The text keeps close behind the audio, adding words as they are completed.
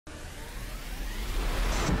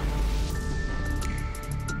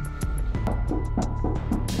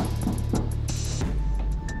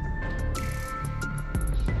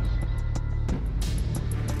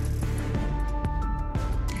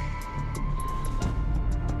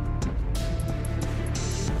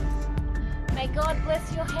May God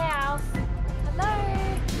bless your house. Hello?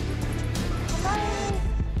 Hello?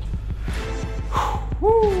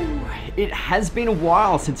 Whew. It has been a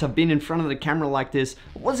while since I've been in front of the camera like this.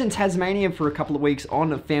 I was in Tasmania for a couple of weeks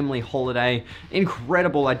on a family holiday.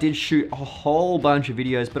 Incredible. I did shoot a whole bunch of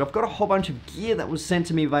videos, but I've got a whole bunch of gear that was sent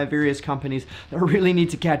to me by various companies that I really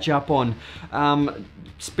need to catch up on.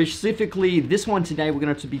 Specifically, this one today, we're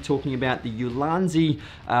going to be talking about the Ulanzi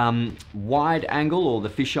wide angle or the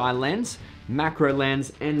fisheye lens, macro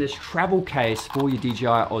lens, and this travel case for your DJI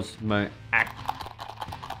Osmo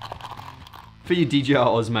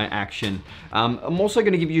Action. I'm also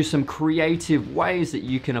going to give you some creative ways that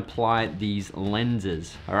you can apply these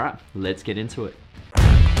lenses. All right, let's get into it.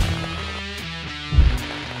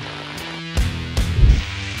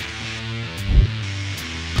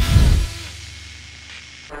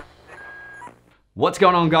 What's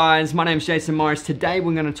going on, guys? My name is Jason Morris. Today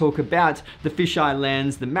we're going to talk about the fisheye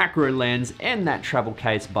lens, the macro lens, and that travel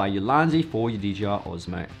case by Ulanzi for your DJI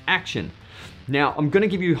Osmo Action. Now, I'm going to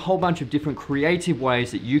give you a whole bunch of different creative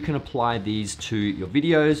ways that you can apply these to your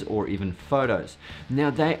videos or even photos.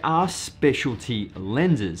 Now, they are specialty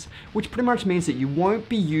lenses, which pretty much means that you won't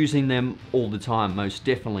be using them all the time, most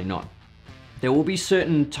definitely not. There will be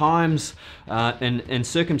certain times and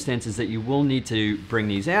circumstances that you will need to bring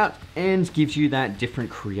these out, and gives you that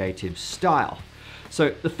different creative style.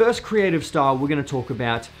 So the first creative style we're going to talk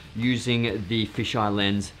about using the fisheye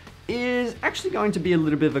lens is actually going to be a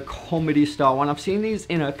little bit of a comedy style one. I've seen these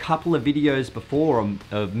in a couple of videos before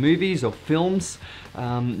of movies or films.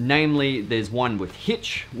 Namely, there's one with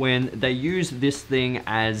Hitch when they use this thing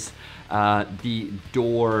as the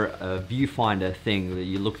door viewfinder thing, that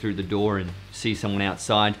you look through the door and see someone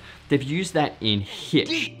outside. They've used that in Hitch.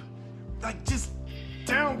 Deep, like just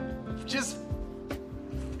down, just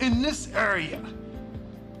in this area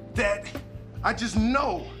that I just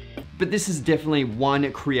know. But this is definitely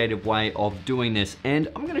one creative way of doing this, and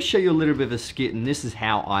I'm going to show you a little bit of a skit, and this is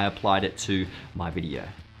how I applied it to my video.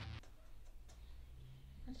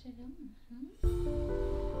 What's she doing?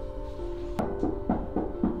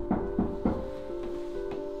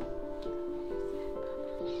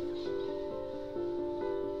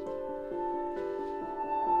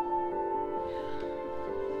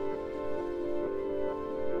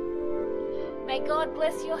 May God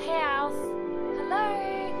bless your house. Hello?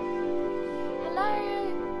 Hello?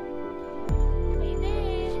 Are you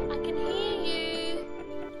there? I can hear you.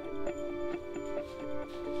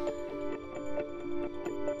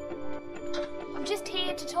 I'm just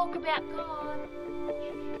here to talk about God.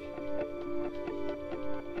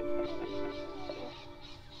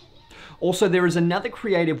 Also, there is another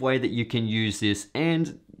creative way that you can use this,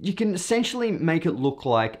 and you can essentially make it look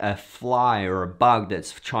like a fly or a bug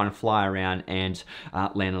that's trying to fly around and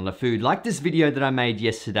land on the food, like this video that I made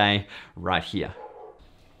yesterday right here.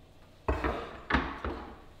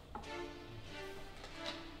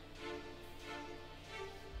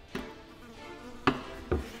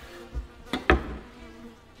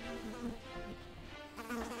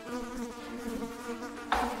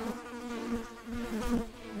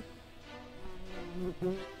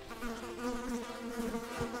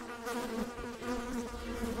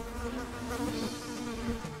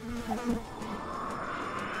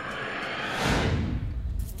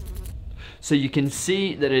 So you can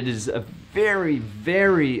see that it is a very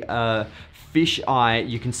fish eye.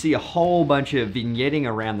 You can see a whole bunch of vignetting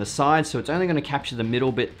around the side, so it's only going to capture the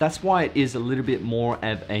middle bit. That's why it is a little bit more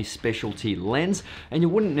of a specialty lens, and you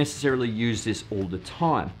wouldn't necessarily use this all the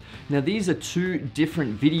time. Now, these are two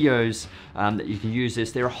different videos that you can use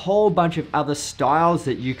this. There are a whole bunch of other styles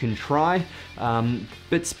that you can try,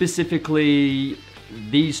 but specifically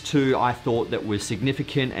these two I thought that were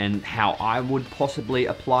significant and how I would possibly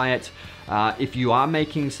apply it. If you are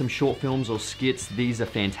making some short films or skits, these are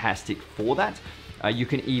fantastic for that. You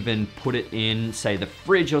can even put it in, say, the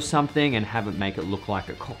fridge or something and have it make it look like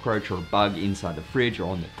a cockroach or a bug inside the fridge or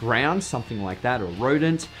on the ground, something like that, or a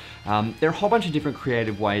rodent. There are a whole bunch of different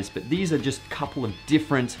creative ways, but these are just a couple of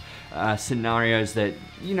different scenarios that,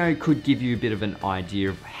 you know, could give you a bit of an idea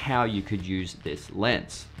of how you could use this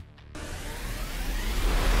lens.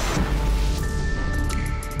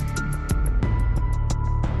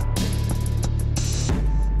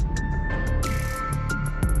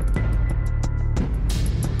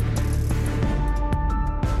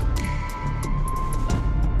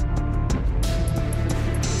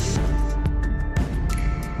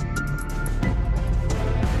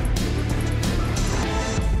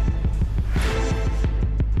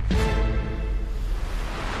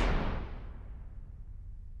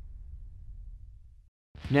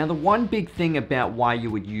 Now, the one big thing about why you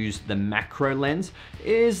would use the macro lens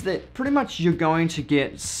is that pretty much you're going to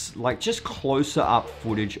get like just closer up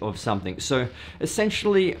footage of something. So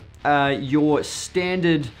essentially your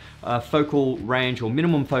standard focal range or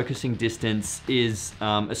minimum focusing distance is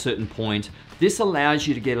a certain point. This allows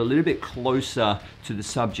you to get a little bit closer to the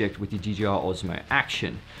subject with your DJI Osmo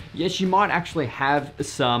Action. Yes, you might actually have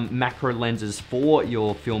some macro lenses for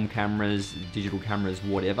your film cameras, digital cameras,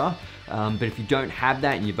 whatever. But if you don't have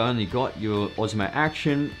that and you've only got your Osmo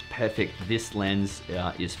Action, perfect, this lens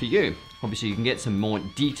is for you. Obviously you can get some more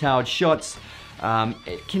detailed shots.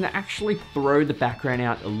 It can actually throw the background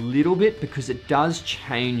out a little bit because it does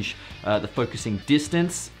change the focusing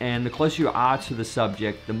distance, and the closer you are to the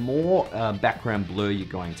subject, the more background blur you're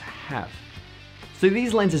going to have. So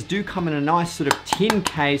these lenses do come in a nice sort of tin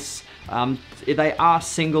case. They are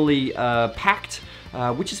singly packed,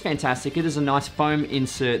 which is fantastic. It is a nice foam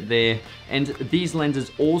insert there, and these lenses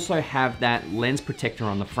also have that lens protector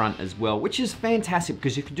on the front as well, which is fantastic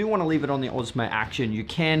because if you do want to leave it on the Osmo Action, you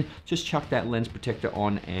can just chuck that lens protector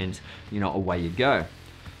on and, you know, away you go.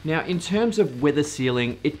 Now, in terms of weather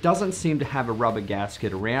sealing, it doesn't seem to have a rubber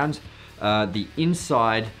gasket around the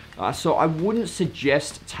inside, so I wouldn't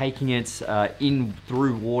suggest taking it in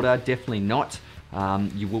through water, definitely not.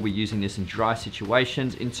 You will be using this in dry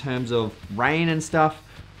situations. In terms of rain and stuff,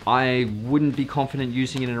 I wouldn't be confident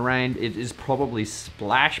using it in rain. It is probably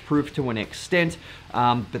splash proof to an extent,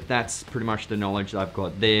 but that's pretty much the knowledge I've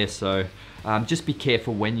got there. So just be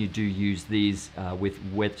careful when you do use these with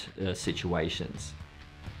wet situations.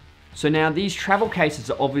 So now these travel cases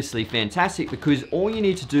are obviously fantastic because all you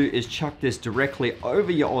need to do is chuck this directly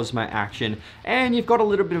over your Osmo Action, and you've got a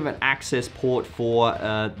little bit of an access port for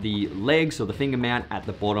the legs or the finger mount at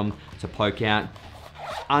the bottom to poke out.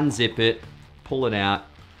 Unzip it, pull it out,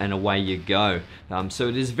 and away you go. So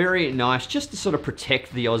it is very nice just to sort of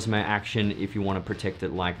protect the Osmo Action if you want to protect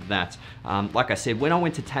it like that. Like I said, when I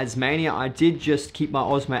went to Tasmania, I did just keep my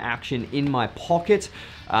Osmo Action in my pocket.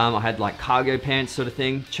 I had like cargo pants sort of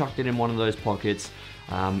thing, chucked it in one of those pockets,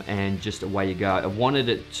 and just away you go. I wanted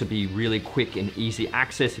it to be really quick and easy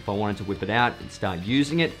access if I wanted to whip it out and start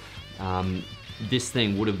using it. This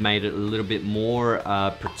thing would have made it a little bit more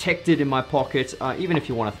protected in my pocket. Even if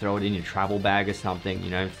you want to throw it in your travel bag or something, you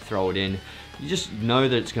know, throw it in. You just know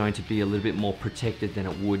that it's going to be a little bit more protected than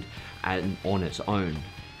it would on its own.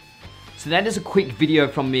 So that is a quick video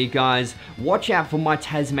from me, guys. Watch out for my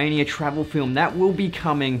Tasmania travel film. That will be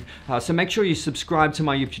coming. So make sure you subscribe to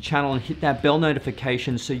my YouTube channel and hit that bell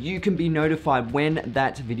notification so you can be notified when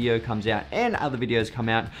that video comes out and other videos come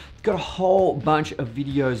out. I've got a whole bunch of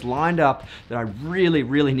videos lined up that I really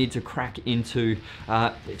need to crack into.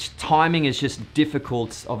 Timing is just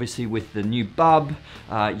difficult, obviously, with the new bub.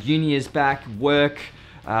 Uni is back, work.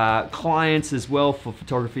 Clients as well for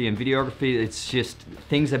photography and videography. It's just,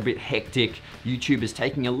 things are a bit hectic. YouTube is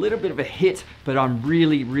taking a little bit of a hit, but I'm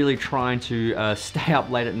really trying to stay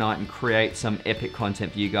up late at night and create some epic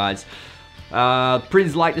content for you guys.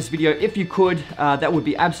 Please like this video if you could. That would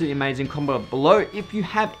be absolutely amazing. Comment below if you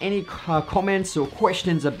have any comments or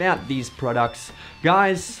questions about these products.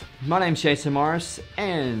 Guys, my name's Jason Morris,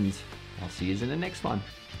 and I'll see you in the next one.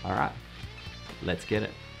 All right, let's get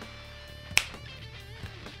it.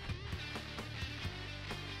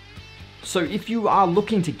 So if you are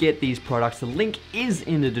looking to get these products, the link is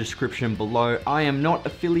in the description below. I am not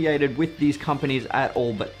affiliated with these companies at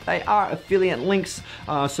all, but they are affiliate links.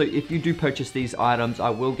 So if you do purchase these items,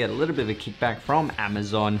 I will get a little bit of a kickback from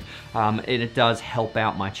Amazon, and it does help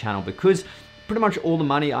out my channel because pretty much all the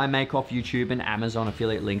money I make off YouTube and Amazon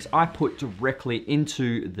affiliate links, I put directly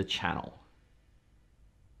into the channel.